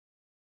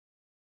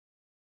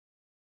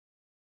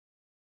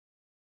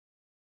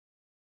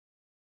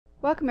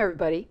Welcome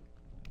everybody.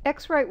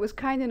 X-Rite was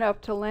kind enough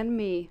to lend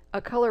me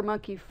a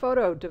Colormunki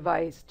photo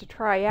device to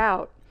try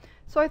out,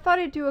 so I thought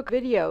I'd do a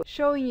video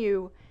showing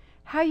you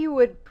how you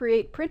would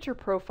create printer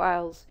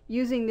profiles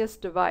using this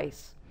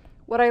device.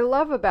 What I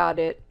love about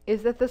it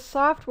is that the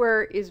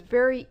software is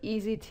very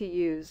easy to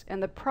use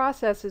and the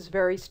process is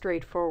very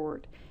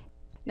straightforward.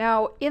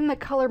 Now, in the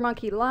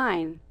Colormunki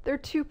line, there are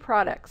two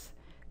products.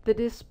 The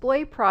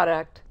display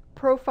product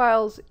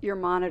profiles your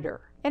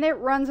monitor, and it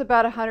runs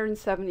about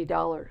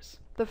 $170.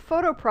 The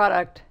photo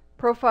product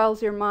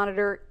profiles your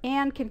monitor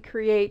and can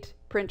create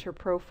printer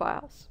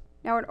profiles.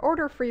 Now, in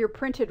order for your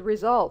printed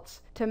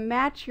results to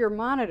match your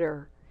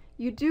monitor,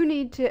 you do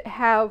need to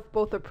have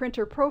both a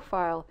printer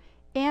profile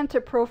and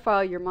to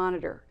profile your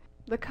monitor.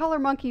 The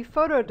Colormunki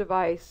photo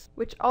device,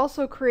 which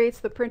also creates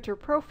the printer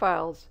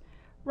profiles,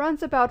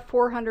 runs about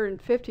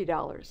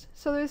 $450,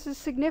 so there's a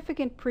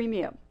significant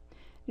premium.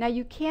 Now,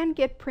 you can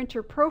get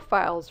printer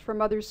profiles from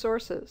other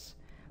sources.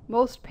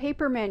 Most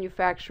paper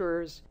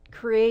manufacturers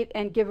create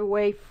and give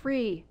away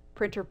free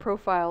printer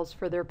profiles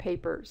for their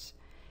papers.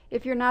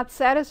 If you're not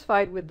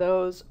satisfied with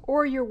those,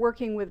 or you're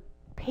working with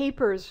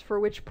papers for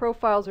which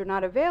profiles are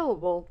not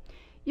available,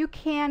 you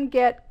can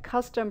get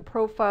custom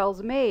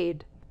profiles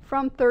made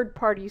from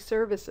third-party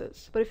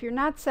services. But if you're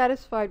not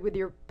satisfied with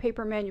your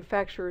paper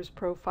manufacturer's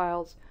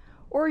profiles,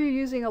 or you're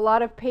using a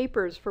lot of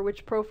papers for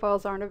which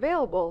profiles aren't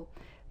available,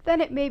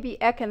 then it may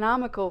be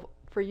economical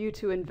for you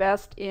to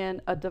invest in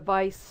a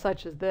device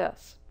such as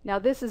this. Now,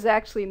 this is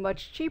actually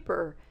much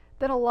cheaper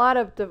than a lot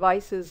of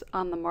devices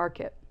on the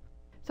market.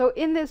 So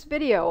in this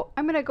video,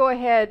 I'm going to go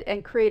ahead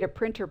and create a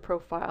printer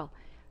profile.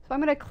 So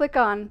I'm going to click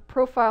on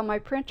Profile My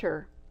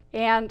Printer,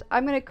 and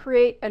I'm going to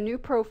create a new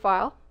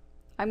profile.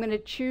 I'm going to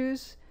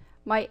choose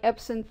my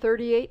Epson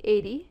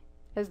 3880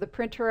 as the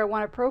printer I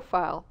want to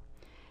profile.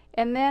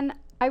 And then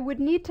I would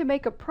need to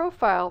make a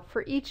profile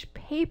for each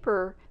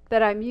paper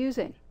that I'm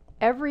using.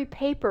 Every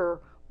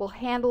paper will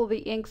handle the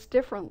inks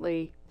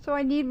differently, so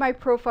I need my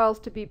profiles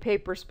to be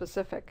paper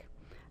specific.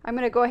 I'm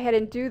going to go ahead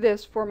and do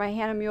this for my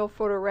Hahnemühle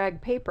Photo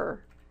Rag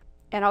paper,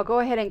 and I'll go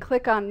ahead and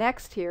click on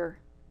Next here.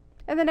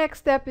 And the next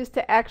step is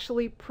to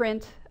actually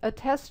print a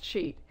test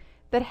sheet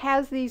that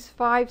has these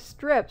 5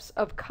 strips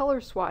of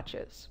color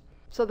swatches.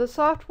 So the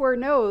software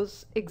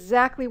knows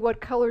exactly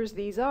what colors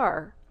these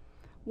are.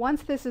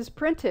 Once this is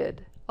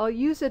printed, I'll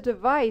use a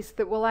device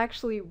that will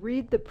actually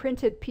read the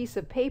printed piece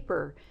of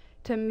paper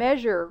to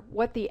measure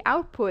what the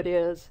output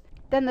is.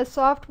 Then the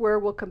software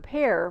will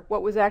compare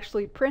what was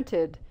actually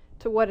printed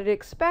to what it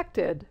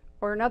expected,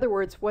 or in other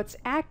words, what's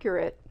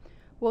accurate,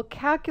 will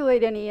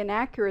calculate any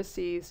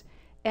inaccuracies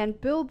and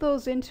build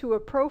those into a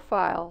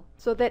profile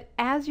so that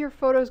as your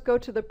photos go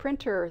to the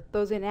printer,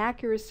 those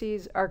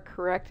inaccuracies are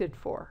corrected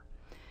for.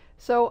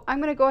 So I'm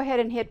going to go ahead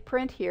and hit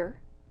print here.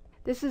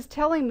 This is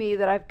telling me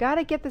that I've got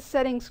to get the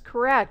settings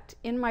correct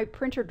in my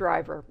printer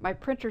driver, my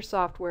printer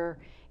software,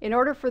 in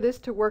order for this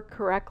to work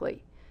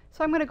correctly.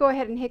 So I'm going to go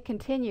ahead and hit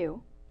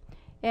continue,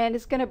 and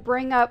it's going to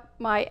bring up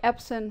my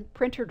Epson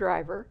printer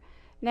driver.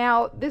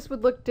 Now, this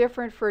would look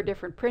different for a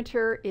different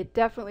printer. It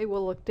definitely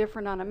will look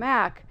different on a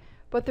Mac,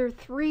 but there are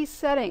 3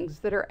 settings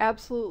that are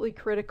absolutely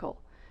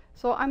critical.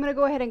 So I'm going to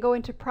go ahead and go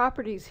into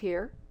properties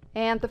here,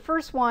 and the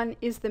first one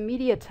is the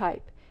media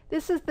type.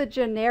 This is the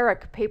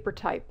generic paper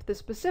type. The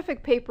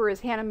specific paper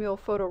is Hahnemühle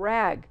Photo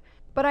Rag,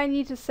 but I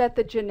need to set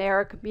the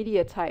generic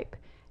media type.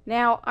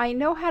 Now, I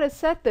know how to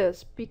set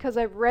this because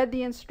I've read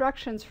the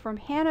instructions from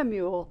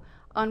Hahnemühle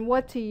on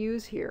what to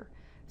use here.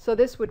 So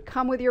this would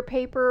come with your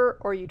paper,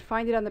 or you'd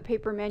find it on the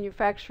paper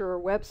manufacturer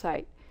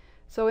website.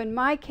 So in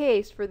my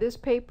case, for this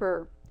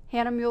paper,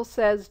 Hahnemühle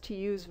says to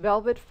use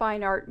Velvet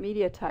Fine Art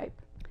media type.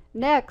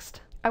 Next,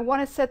 I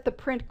want to set the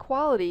print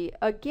quality,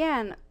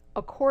 again,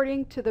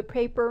 according to the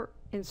paper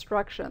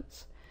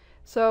instructions.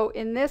 So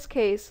in this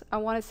case, I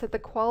want to set the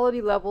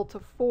quality level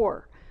to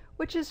 4,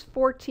 which is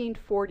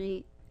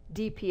 1440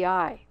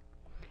 dpi.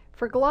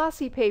 For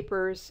glossy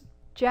papers,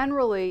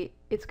 generally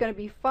it's going to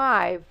be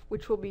 5,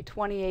 which will be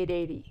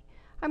 2880.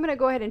 I'm going to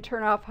go ahead and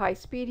turn off high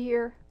speed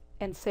here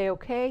and say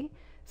OK.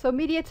 So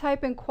media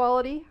type and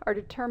quality are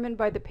determined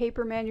by the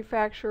paper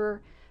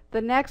manufacturer.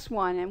 The next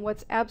one, and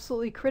what's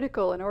absolutely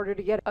critical in order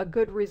to get a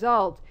good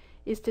result,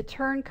 is to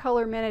turn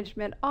color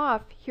management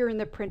off here in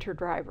the printer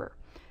driver.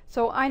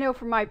 So I know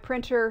for my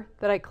printer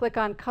that I click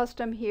on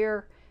Custom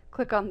here,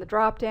 click on the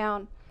drop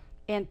down,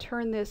 and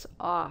turn this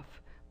off.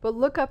 But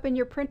look up in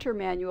your printer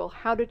manual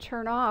how to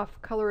turn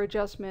off color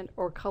adjustment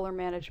or color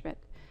management.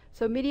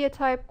 So media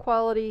type,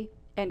 quality,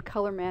 and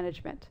color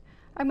management.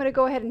 I'm going to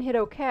go ahead and hit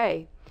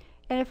OK.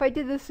 And if I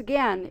did this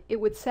again, it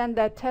would send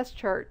that test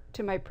chart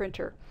to my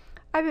printer.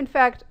 I've in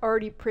fact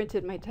already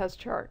printed my test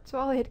chart, so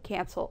I'll hit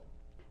cancel.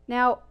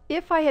 Now,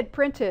 if I had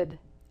printed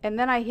and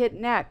then I hit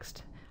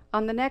next,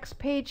 on the next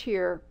page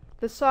here,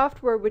 the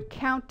software would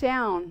count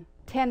down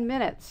 10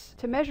 minutes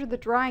to measure the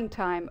drying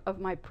time of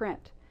my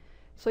print.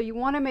 So you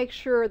want to make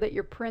sure that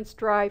your prints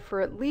dry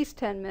for at least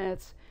 10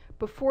 minutes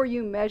before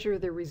you measure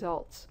the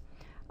results.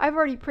 I've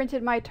already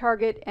printed my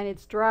target and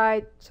it's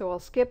dried, so I'll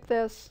skip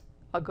this.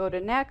 I'll go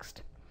to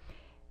next.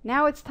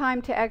 Now it's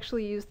time to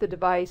actually use the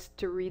device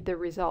to read the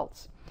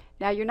results.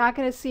 Now you're not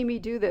going to see me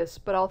do this,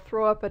 but I'll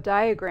throw up a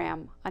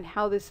diagram on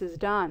how this is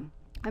done.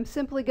 I'm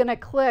simply going to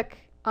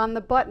click on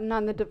the button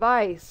on the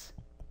device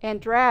and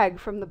drag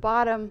from the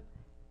bottom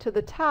to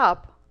the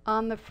top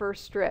on the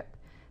first strip.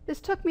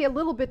 This took me a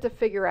little bit to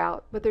figure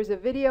out, but there's a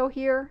video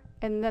here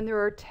and then there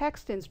are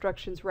text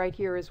instructions right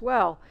here as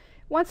well.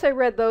 Once I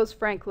read those,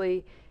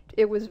 frankly,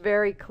 it was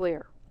very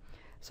clear.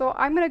 So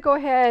I'm going to go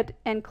ahead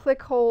and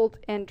click, hold,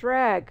 and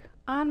drag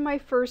on my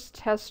first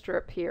test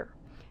strip here.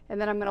 And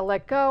then I'm going to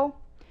let go.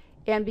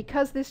 And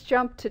because this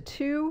jumped to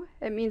 2,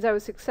 it means I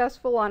was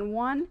successful on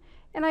 1.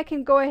 And I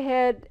can go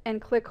ahead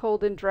and click,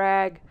 hold, and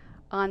drag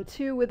on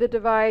 2 with the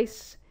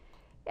device,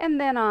 and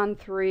then on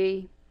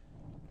 3.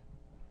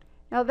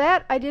 Now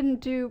that I didn't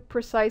do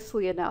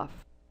precisely enough.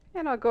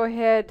 And I'll go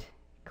ahead,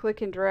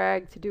 click and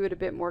drag to do it a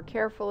bit more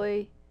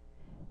carefully.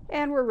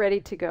 And we're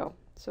ready to go.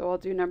 So I'll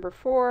do number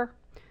 4,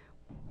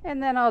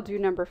 and then I'll do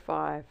number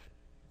 5.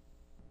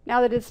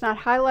 Now that it's not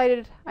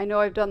highlighted, I know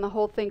I've done the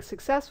whole thing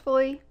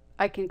successfully.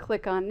 I can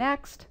click on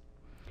Next.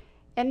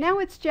 And now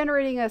it's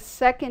generating a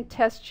second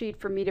test sheet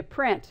for me to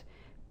print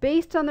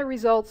based on the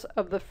results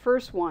of the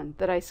first one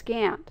that I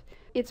scanned.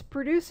 It's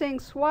producing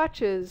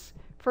swatches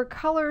for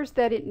colors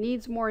that it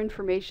needs more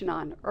information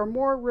on or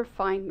more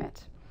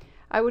refinement.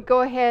 I would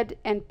go ahead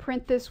and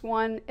print this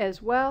one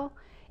as well,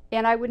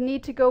 and I would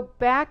need to go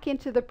back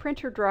into the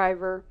printer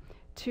driver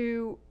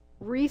to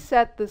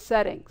reset the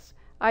settings.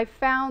 I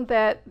found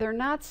that they're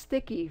not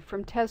sticky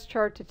from test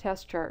chart to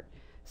test chart.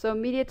 So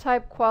media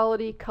type,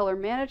 quality, color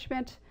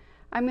management.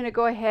 I'm going to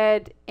go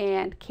ahead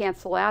and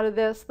cancel out of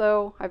this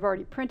though. I've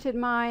already printed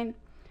mine.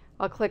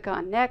 I'll click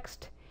on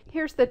Next.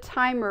 Here's the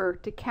timer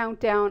to count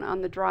down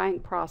on the drying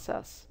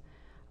process.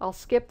 I'll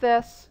skip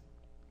this,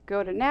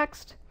 go to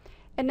Next,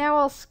 and now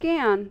I'll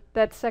scan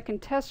that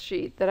second test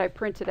sheet that I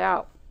printed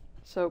out.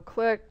 So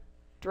click,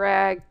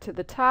 drag to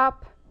the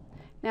top.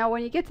 Now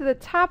when you get to the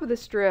top of the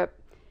strip,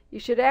 you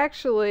should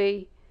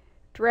actually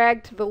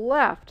drag to the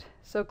left.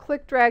 So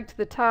click, drag to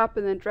the top,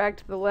 and then drag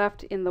to the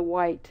left in the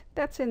white.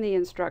 That's in the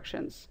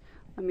instructions.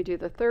 Let me do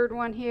the third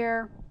one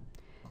here,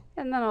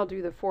 and then I'll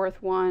do the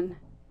fourth one.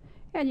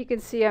 And you can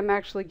see I'm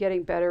actually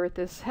getting better at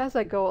this as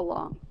I go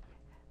along.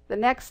 The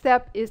next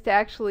step is to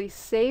actually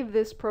save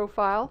this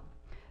profile.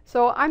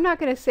 So I'm not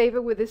going to save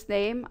it with this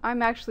name.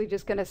 I'm actually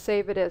just going to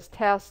save it as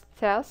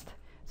test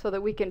so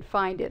that we can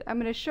find it. I'm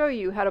going to show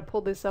you how to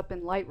pull this up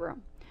in Lightroom.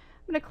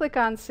 I'm going to click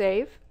on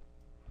Save.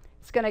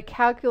 It's going to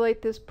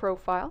calculate this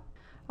profile.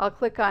 I'll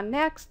click on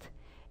Next,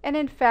 and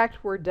in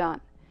fact we're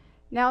done.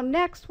 Now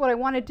next, what I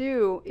want to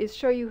do is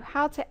show you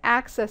how to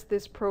access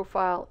this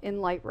profile in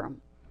Lightroom.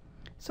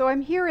 So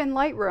I'm here in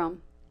Lightroom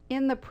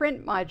in the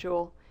Print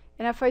module,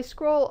 and if I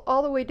scroll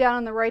all the way down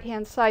on the right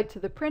hand side to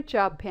the Print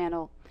Job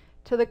panel,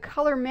 to the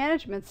Color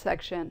Management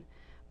section,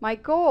 my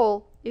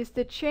goal is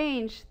to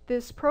change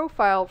this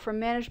profile from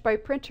Managed by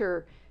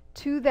Printer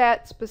to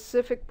that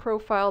specific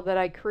profile that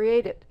I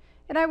created.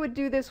 And I would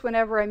do this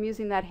whenever I'm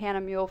using that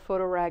Hannah Mule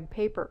photo rag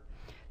paper.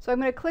 So I'm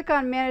going to click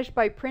on Managed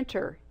by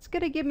Printer. It's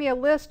going to give me a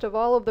list of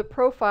all of the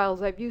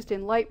profiles I've used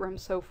in Lightroom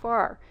so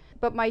far,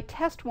 but my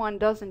test one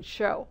doesn't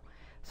show.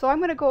 So I'm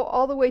going to go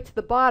all the way to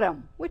the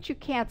bottom, which you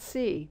can't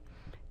see,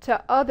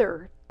 to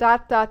Other, ...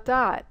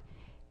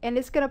 and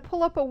it's going to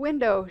pull up a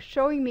window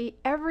showing me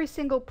every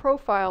single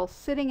profile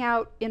sitting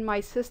out in my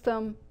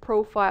System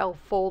Profile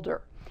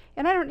folder.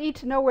 And I don't need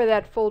to know where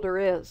that folder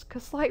is,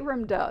 because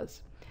Lightroom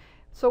does.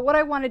 So what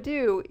I want to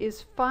do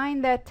is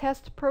find that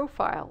test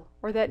profile,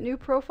 or that new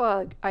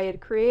profile I had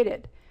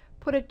created,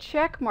 put a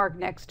check mark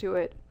next to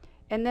it,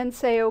 and then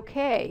say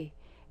OK.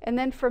 And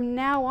then from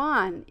now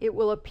on, it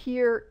will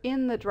appear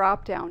in the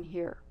drop down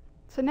here.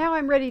 So now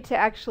I'm ready to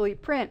actually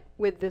print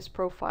with this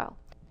profile.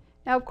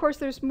 Now of course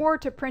there's more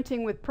to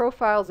printing with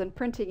profiles and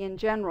printing in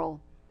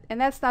general, and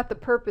that's not the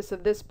purpose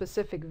of this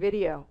specific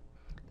video.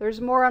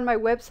 There's more on my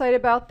website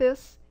about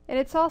this, and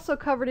it's also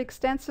covered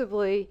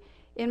extensively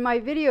in my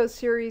video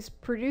series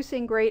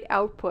Producing Great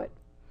Output,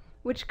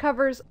 which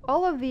covers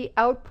all of the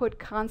output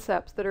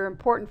concepts that are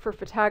important for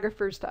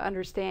photographers to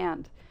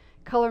understand.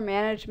 Color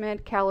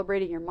management,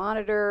 calibrating your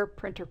monitor,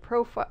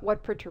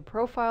 what printer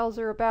profiles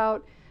are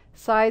about,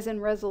 size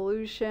and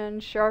resolution,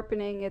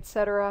 sharpening,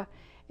 etc.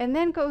 And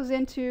then goes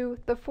into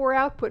the 4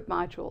 output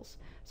modules.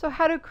 So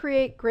how to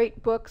create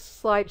great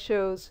books,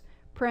 slideshows,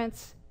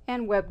 prints,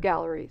 and web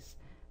galleries.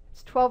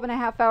 It's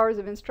 12.5 hours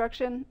of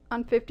instruction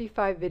on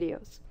 55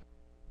 videos.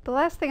 The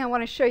last thing I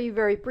want to show you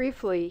very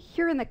briefly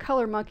here in the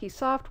Colormunki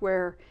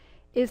software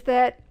is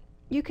that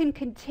you can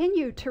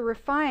continue to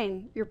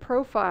refine your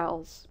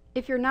profiles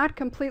if you're not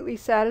completely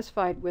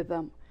satisfied with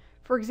them.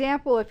 For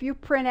example, if you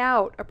print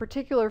out a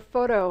particular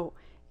photo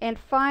and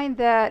find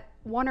that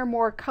one or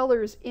more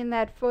colors in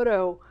that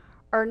photo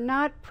are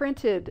not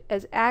printed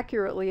as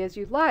accurately as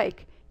you'd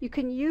like, you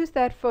can use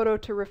that photo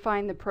to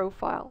refine the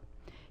profile.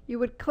 You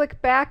would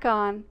click back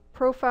on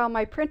Profile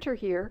My Printer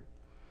here,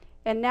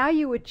 and now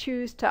you would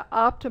choose to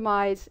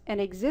optimize an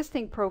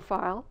existing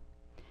profile,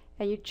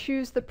 and you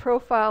choose the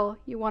profile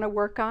you want to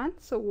work on.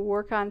 So we'll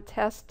work on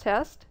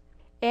test,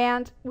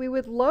 and we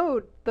would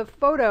load the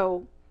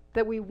photo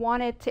that we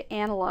wanted to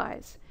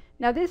analyze.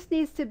 Now this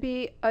needs to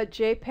be a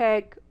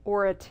JPEG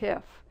or a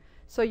TIFF.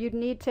 So you'd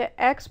need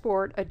to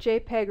export a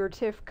JPEG or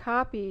TIFF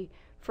copy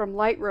from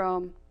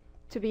Lightroom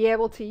to be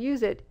able to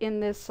use it in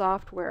this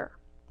software.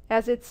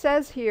 As it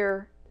says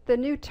here, the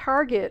new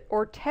target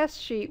or test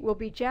sheet will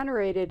be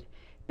generated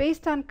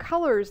based on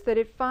colors that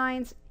it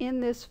finds in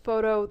this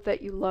photo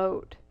that you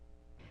load.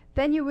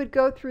 Then you would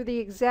go through the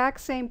exact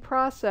same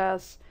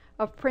process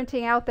of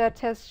printing out that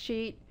test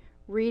sheet,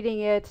 reading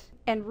it,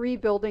 and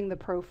rebuilding the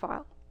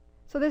profile.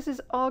 So this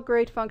is all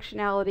great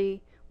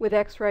functionality with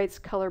X-Rite's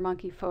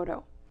Colormunki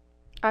Photo.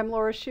 I'm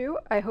Laura Hsu.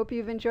 I hope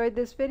you've enjoyed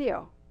this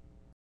video.